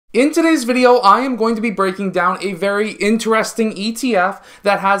In today's video, I am going to be breaking down a very interesting ETF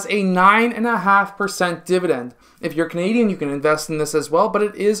that has a 9.5% dividend. If you're Canadian, you can invest in this as well, but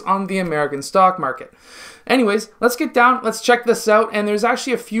it is on the American stock market. Anyways, let's get down, let's check this out, and there's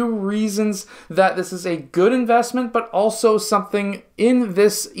actually a few reasons that this is a good investment, but also something in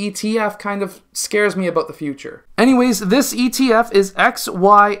this ETF kind of scares me about the future. Anyways, this ETF is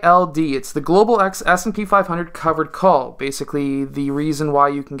XYLD. It's the Global X S&P 500 covered call. Basically, the reason why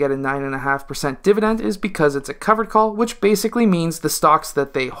you can get a 9.5% dividend is because it's a covered call, which basically means the stocks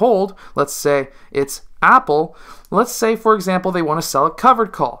that they hold, let's say it's Apple, let's say, for example, they want to sell a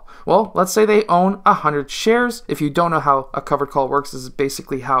covered call. Well, let's say they own 100 shares. If you don't know how a covered call works, this is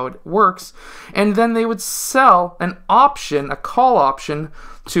basically how it works. And then they would sell an option, a call option,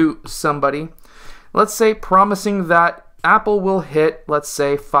 to somebody, let's say promising that Apple will hit, let's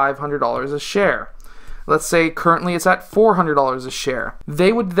say, $500 a share. Let's say currently it's at $400 a share.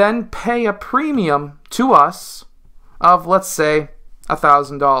 They would then pay a premium to us of, let's say,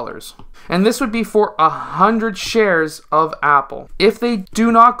 $1,000. And this would be for 100 shares of Apple. If they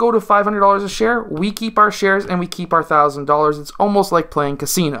do not go to $500 a share, we keep our shares and we keep our $1,000. It's almost like playing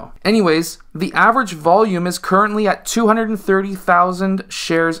casino. Anyways, the average volume is currently at 230,000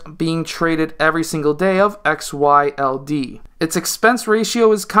 shares being traded every single day of XYLD. Its expense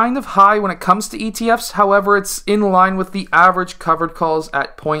ratio is kind of high when it comes to ETFs, however, it's in line with the average covered calls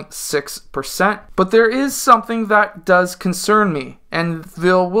at 0.6%. But there is something that does concern me, and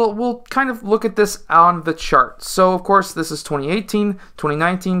we'll kind of look at this on the chart. So, of course, this is 2018,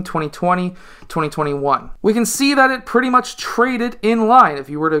 2019, 2020, 2021. We can see that it pretty much traded in line. If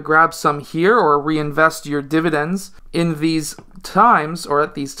you were to grab some here or reinvest your dividends in these times or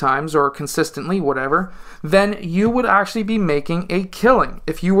at these times or consistently, whatever, then you would actually be making a killing.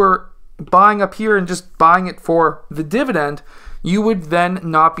 If you were buying up here and just buying it for the dividend, you would then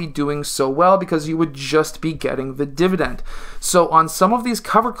not be doing so well because you would just be getting the dividend. So on some of these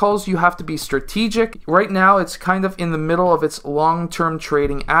covered calls, you have to be strategic. Right now, it's kind of in the middle of its long-term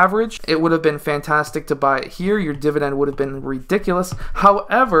trading average. It would have been fantastic to buy it here. Your dividend would have been ridiculous.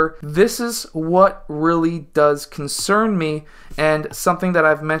 However, this is what really does concern me and something that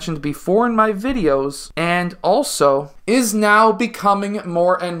I've mentioned before in my videos and also is now becoming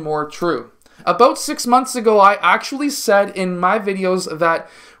more and more true. About 6 months ago, I actually said in my videos that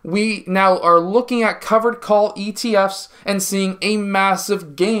we now are looking at covered call ETFs and seeing a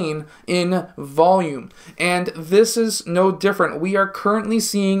massive gain in volume. And this is no different. We are currently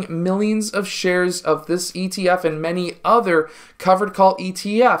seeing millions of shares of this ETF and many other covered call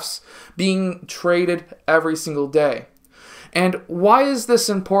ETFs being traded every single day. And why is this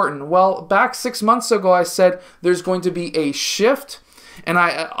important? Well, back 6 months ago, I said there's going to be a shift. And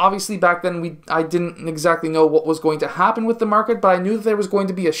I obviously back then I didn't exactly know what was going to happen with the market, but I knew that there was going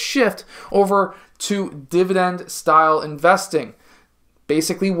to be a shift over to dividend style investing.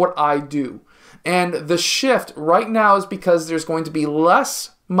 Basically what I do. And the shift right now is because there's going to be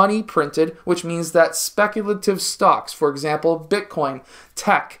less money printed, which means that speculative stocks, for example, Bitcoin,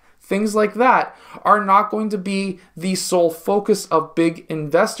 tech, things like that, are not going to be the sole focus of big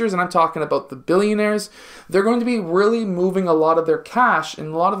investors, and I'm talking about the billionaires. They're going to be really moving a lot of their cash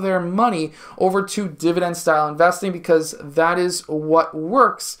and a lot of their money over to dividend style investing because that is what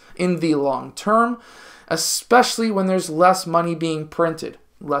works in the long term, especially when there's less money being printed.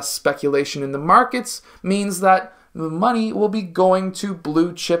 Less speculation in the markets means that the money will be going to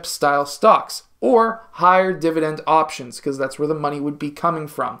blue chip style stocks or higher dividend options because that's where the money would be coming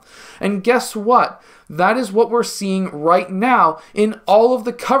from. And guess what? That is what we're seeing right now in all of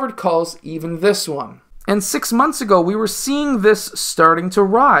the covered calls, even this one. And 6 months ago, we were seeing this starting to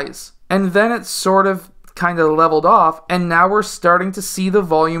rise. And then it sort of kind of leveled off, and now we're starting to see the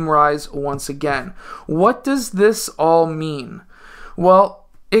volume rise once again. What does this all mean? Well,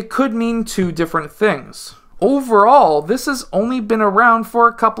 it could mean two different things. Overall, this has only been around for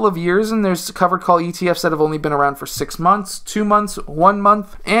a couple of years, and there's covered call ETFs that have only been around for 6 months, 2 months, 1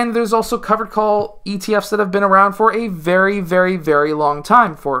 month, and there's also covered call ETFs that have been around for a very, very, very long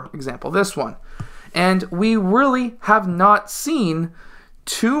time, for example, this one. And we really have not seen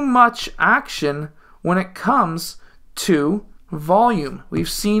too much action when it comes to volume. We've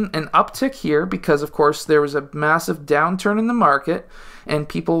seen an uptick here because, of course, there was a massive downturn in the market, and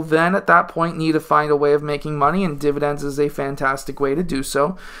people then at that point need to find a way of making money, and dividends is a fantastic way to do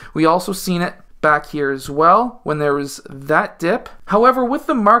so. We also seen it back here as well when there was that dip. However, with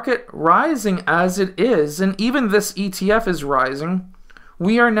the market rising as it is, and even this ETF is rising,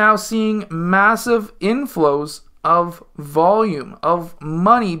 we are now seeing massive inflows of volume of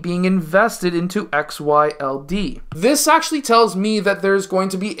money being invested into XYLD. This actually tells me that there's going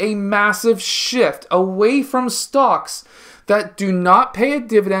to be a massive shift away from stocks that do not pay a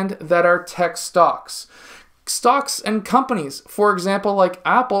dividend that are tech stocks. Stocks and companies, for example, like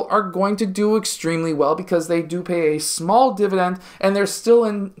Apple, are going to do extremely well because they do pay a small dividend and they're still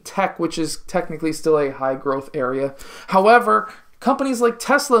in tech, which is technically still a high growth area. However, companies like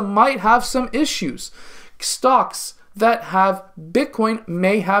Tesla might have some issues. Stocks that have Bitcoin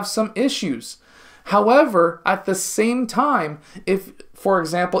may have some issues. However, at the same time, if, for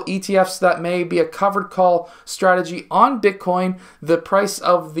example, ETFs that may be a covered call strategy on Bitcoin, the price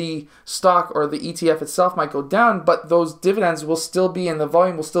of the stock or the ETF itself might go down, but those dividends will still be and the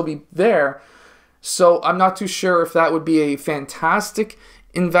volume will still be there. So I'm not too sure if that would be a fantastic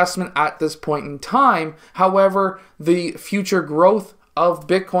investment at this point in time. However, the future growth of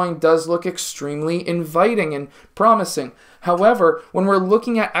Bitcoin does look extremely inviting and promising. However, when we're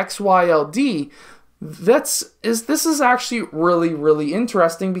looking at XYLD, this is actually really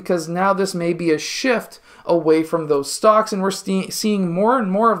interesting because now this may be a shift away from those stocks, and we're seeing more and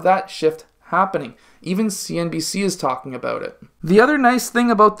more of that shift happening. Even CNBC is talking about it. The other nice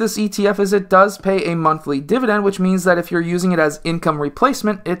thing about this ETF is it does pay a monthly dividend, which means that if you're using it as income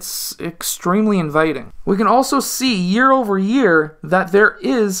replacement, it's extremely inviting. We can also see year over year that there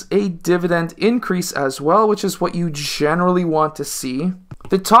is a dividend increase as well, which is what you generally want to see.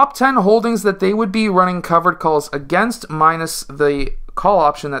 The top 10 holdings that they would be running covered calls against, minus the call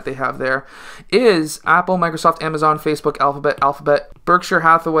option that they have there, is Apple, Microsoft, Amazon, Facebook, Alphabet, Berkshire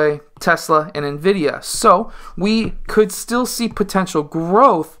Hathaway, Tesla, and Nvidia. So we could still see potential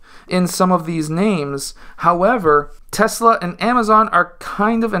growth in some of these names. However, Tesla and Amazon are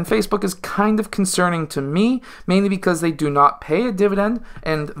and Facebook is kind of concerning to me, mainly because they do not pay a dividend,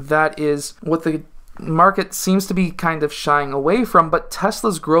 and that is what the market seems to be kind of shying away from. But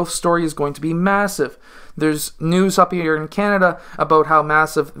Tesla's growth story is going to be massive. There's news up here in Canada about how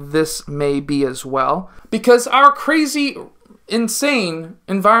massive this may be as well, because our crazy, insane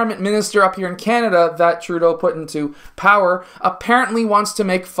environment minister up here in Canada that Trudeau put into power apparently wants to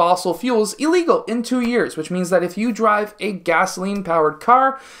make fossil fuels illegal in 2 years, which means that if you drive a gasoline-powered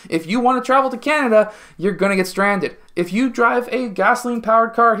car, if you want to travel to Canada, you're going to get stranded. If you drive a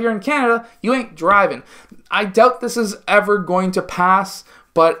gasoline-powered car here in Canada, you ain't driving. I doubt this is ever going to pass,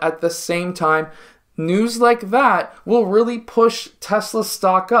 but at the same time, news like that will really push Tesla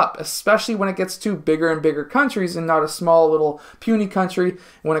stock up, especially when it gets to bigger and bigger countries and not a small little puny country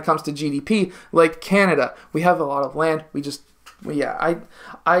when it comes to GDP like Canada. We have a lot of land.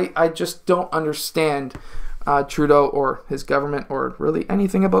 I just don't understand Trudeau or his government or really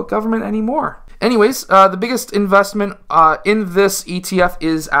anything about government anymore. Anyways, the biggest investment in this ETF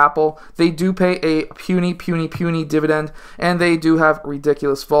is Apple. They do pay a puny dividend, and they do have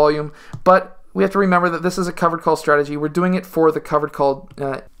ridiculous volume, but we have to remember that this is a covered call strategy. We're doing it for the covered call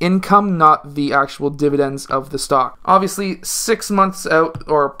income, not the actual dividends of the stock. Obviously, 6 months out,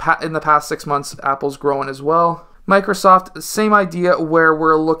 or in the past 6 months, Apple's growing as well. Microsoft, same idea, where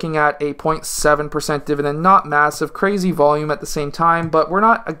we're looking at a 0.7% dividend, not massive, crazy volume at the same time, but we're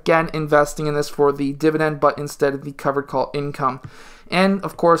not, again, investing in this for the dividend, but instead the covered call income. And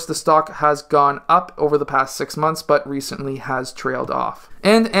of course, the stock has gone up over the past 6 months, but recently has trailed off.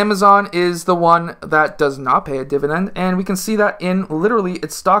 And Amazon is the one that does not pay a dividend, and we can see that in literally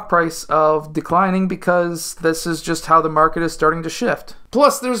its stock price of declining, because this is just how the market is starting to shift.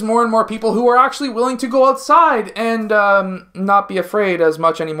 Plus, there's more and more people who are actually willing to go outside and not be afraid as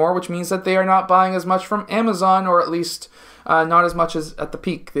much anymore, which means that they are not buying as much from Amazon, or at least not as much as at the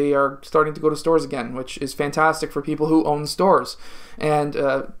peak. They are starting to go to stores again, which is fantastic for people who own stores. And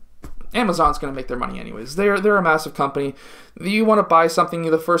Amazon's going to make their money anyways. They're a massive company. You want to buy something,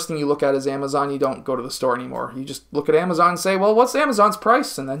 the first thing you look at is Amazon. You don't go to the store anymore. You just look at Amazon and say, well, what's Amazon's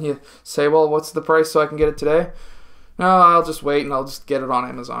price? And then you say, well, what's the price so I can get it today? No, I'll just wait and I'll just get it on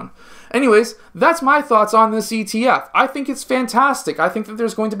Amazon. Anyways, that's my thoughts on this ETF. I think it's fantastic. I think that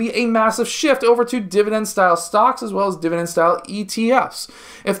there's going to be a massive shift over to dividend-style stocks as well as dividend-style ETFs.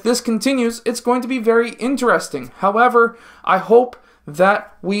 If this continues, it's going to be very interesting. However, I hope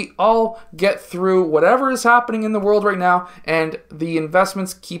that we all get through whatever is happening in the world right now and the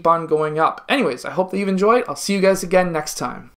investments keep on going up. Anyways, I hope that you've enjoyed. I'll see you guys again next time.